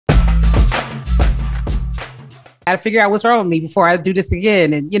got to figure out what's wrong with me before I do this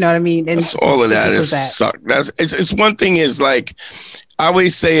again. And you know what I mean? And all of that is suck. It's one thing is like, I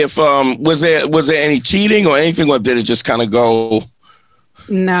always say if, was there any cheating or anything, or did it just kind of go?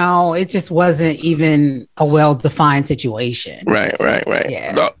 No, it just wasn't even a well-defined situation. Right.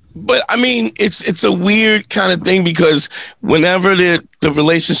 Yeah. But I mean, it's a weird kind of thing because whenever the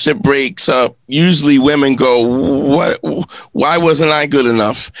relationship breaks up, usually women go, "What? Why wasn't I good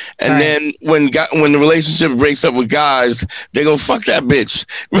enough?" And then when the relationship breaks up with guys, they go, "Fuck that bitch."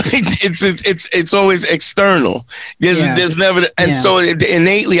 Right? It's always external. There's never, and so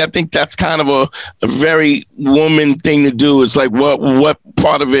innately, I think that's kind of a very woman thing to do. It's like what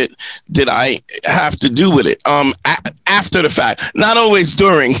part of it did I have to do with it? After the fact, not always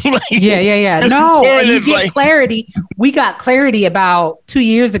during. Yeah. No, and you get clarity. We got clarity about 2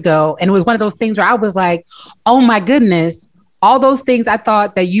 years ago, and it was one of those things where I was like, "Oh my goodness, all those things I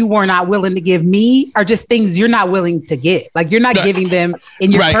thought that you were not willing to give me are just things you're not willing to get. Like you're not giving them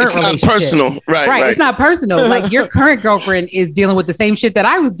in your current relationship. It's not personal, right? It's not personal. Like your current girlfriend is dealing with the same shit that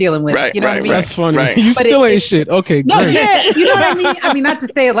I was dealing with. You know what I mean? That's funny. You still ain't shit. Okay, no, great. Yeah, you know what I mean. I mean, not to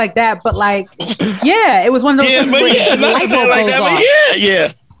say it like that, but like, yeah, it was one of those things where not to say it like that, but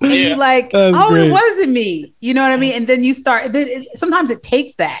yeah. You like, great. It wasn't me. You know what I mean? And then you start. Sometimes it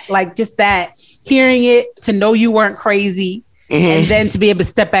takes that, like just that hearing it to know you weren't crazy, and then to be able to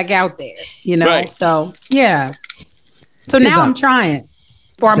step back out there. You know, so yeah. So now I'm trying,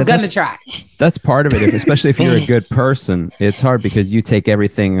 or I'm gonna try. That's part of it, especially if you're a good person. It's hard because you take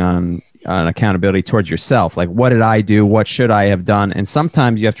everything on accountability towards yourself. Like, what did I do? What should I have done? And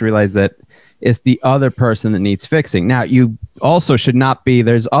sometimes you have to realize that it's the other person that needs fixing. Now, you also should not be.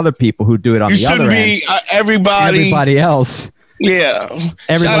 There's other people who do it on the other end. You shouldn't be everybody else. Yeah,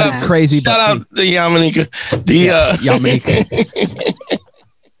 everybody's crazy. Shout out to Yamanika. Yamanika.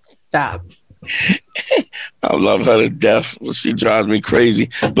 Stop. I love her to death. She drives me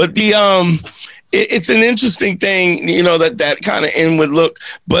crazy. But it's an interesting thing, you know, that kind of inward look.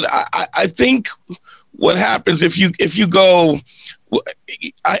 But I think what happens if you go.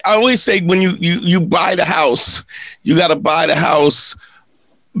 I always say when you buy the house, you got to buy the house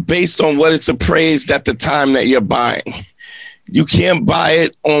based on what it's appraised at the time that you're buying. You can't buy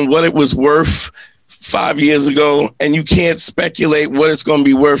it on what it was worth 5 years ago, and you can't speculate what it's going to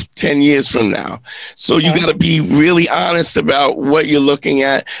be worth 10 years from now. So you got to be really honest about what you're looking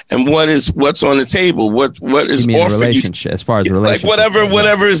at and what's on the table. What is offered relationship, as far as the relationship, like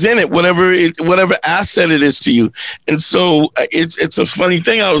whatever is in it, whatever asset it is to you. And so it's a funny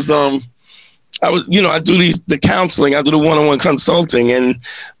thing. I was you know, I do the counseling, I do the one-on-one consulting, and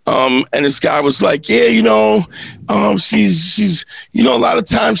this guy was like, yeah, you know, she's, you know, a lot of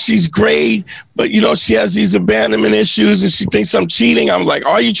times she's great, but you know, she has these abandonment issues and she thinks I'm cheating. I'm like,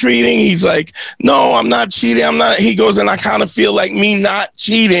 are you cheating? He's like, no, I'm not cheating. I'm not. He goes, and I kind of feel like me not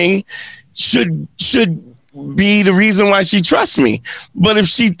cheating should be the reason why she trusts me. But if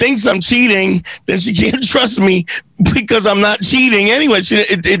she thinks I'm cheating, then she can't trust me because I'm not cheating anyway.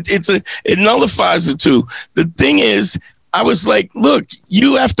 It nullifies the two. The thing is, I was like, look,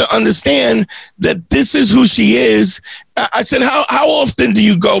 you have to understand that this is who she is. I said, how often do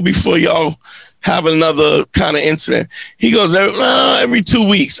you go before y'all have another kind of incident? He goes, every 2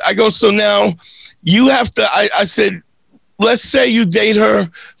 weeks. I go, so now you have to, I said, let's say you date her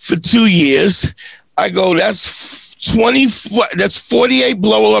for 2 years. I go, that's 48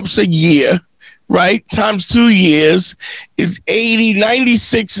 blow-ups a year, right? Times 2 years is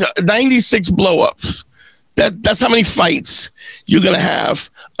 96 blow-ups. That's how many fights you're going to have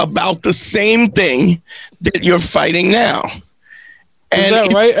about the same thing that you're fighting now. Is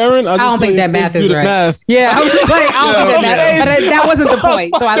that right, Erin? I don't think that math is right. Math. Yeah, I was like, I don't think that math. But that wasn't the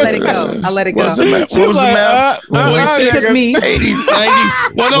point, so I let it go. What was the math? 106. Took me 80, 90,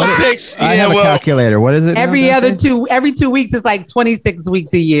 106. I have a calculator. What is it? Every 2 weeks is like 26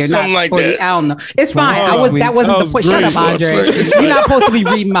 weeks a year. Something like 40, that. I don't know. It's fine. That wasn't the point. Shut up, Andre. You're not supposed to be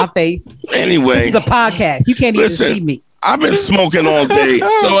reading my face. Anyway. This is a podcast. You can't even see me. I've been smoking all day.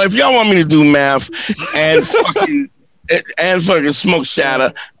 So if y'all want me to do math and fucking smoke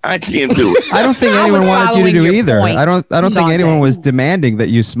shatter, I can't do it. I don't think anyone wanted you to do either. I don't think anyone was demanding that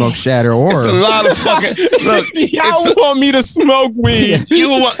you smoke shatter or. It's a lot of fucking look. Y'all want me to smoke weed? You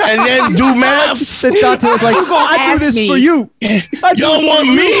want and then do math? Dante was like, I do this for you. Y'all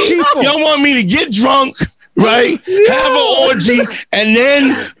want me to get drunk, right? Have an orgy and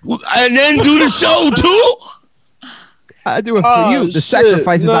then do the show too? I do it for you. The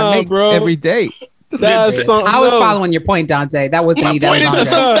sacrifices I make every day. That's I was following your point, Dante. That wasn't me.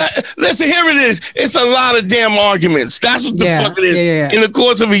 Listen, here it is. It's a lot of damn arguments. That's what the fuck it is. Yeah. In the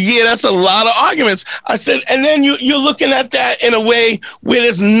course of a year, that's a lot of arguments. I said, and then you're looking at that in a way where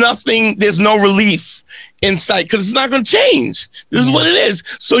there's no relief in sight because it's not going to change. This is what it is.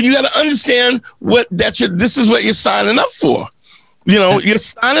 So you got to understand this is what you're signing up for. You're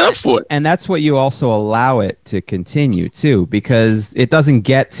signing up for it. And that's what you also allow it to continue too, because it doesn't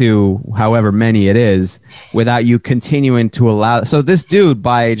get to however many it is without you continuing to allow. So this dude,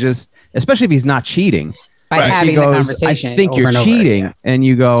 by just, especially if he's not cheating, by having the conversation, I think you're cheating, and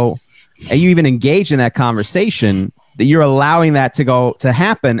you go, and you even engage in that conversation, that you're allowing that to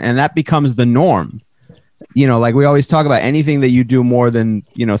happen, and that becomes the norm. Like we always talk about, anything that you do more than,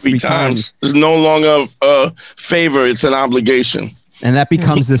 3 times is no longer a favor. It's an obligation. And that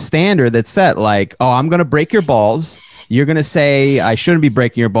becomes the standard that's set. Like, oh, I'm going to break your balls. You're going to say, I shouldn't be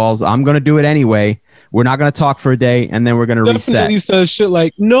breaking your balls. I'm going to do it anyway. We're not going to talk for a day, and then we're going to reset. He says shit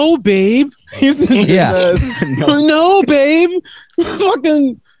like, no, babe. No, babe.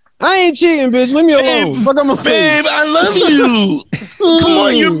 Fucking... I ain't cheating, bitch. Leave me alone. Fuck on my babe, I love you. Come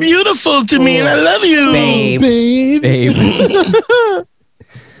on, you're beautiful to me, and I love you, babe. If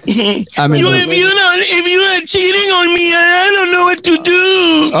you are cheating on me, I don't know what to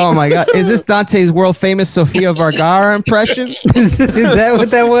do. Oh my God, is this Dante's world famous Sofia Vergara impression? Is that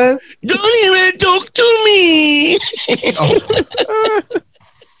what that was? Don't even talk to me.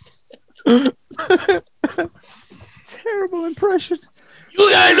 Terrible impression. You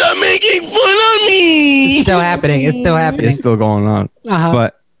guys are making fun of me. It's still happening. It's still going on.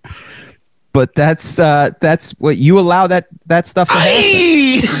 But that's what you allow that stuff to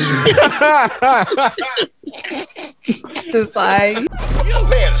happen. Just like Young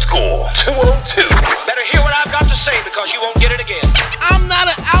Man School 202. Better hear what I've got to say because you won't get it again. I'm not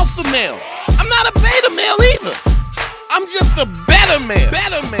an alpha male. I'm not a beta male either. I'm just a better man.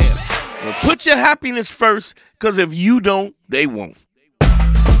 Well, put your happiness first, because if you don't, they won't.